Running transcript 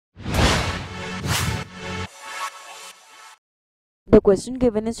The question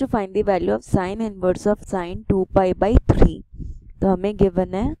given is to find the value of sine inverse of sine 2π/3। तो हमें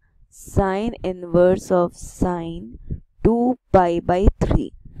given है sine inverse of sine 2π/3।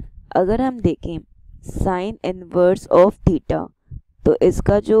 अगर हम देखें साइन इनवर्स ऑफ थीटा तो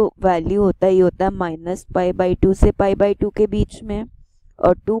इसका जो वैल्यू होता है ये होता है -π/2 से π/2 के बीच में,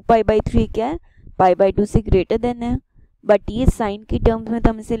 और 2π/3 क्या है, π/2 से ग्रेटर देन है। बट ये साइन की टर्म्स में तो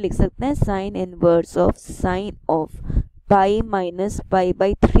हम इसे लिख सकते हैं sine inverse of sine of pi minus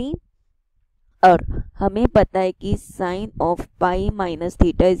π/3, और हमें पता है कि sign of pi minus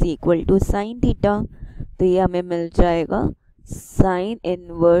theta is equal to sine theta. तो ये हमें मिल जाएगा sine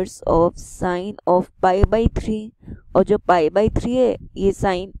inverse of sine of π/3, और जो π/3 है ये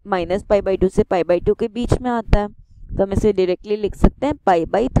साइन -π/2 से π/2 के बीच में आता है, तो हम इसे डायरेक्टली लिख सकते हैं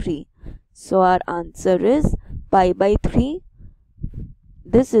π/3। So our answer is π/3।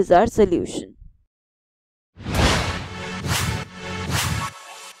 This is our solution.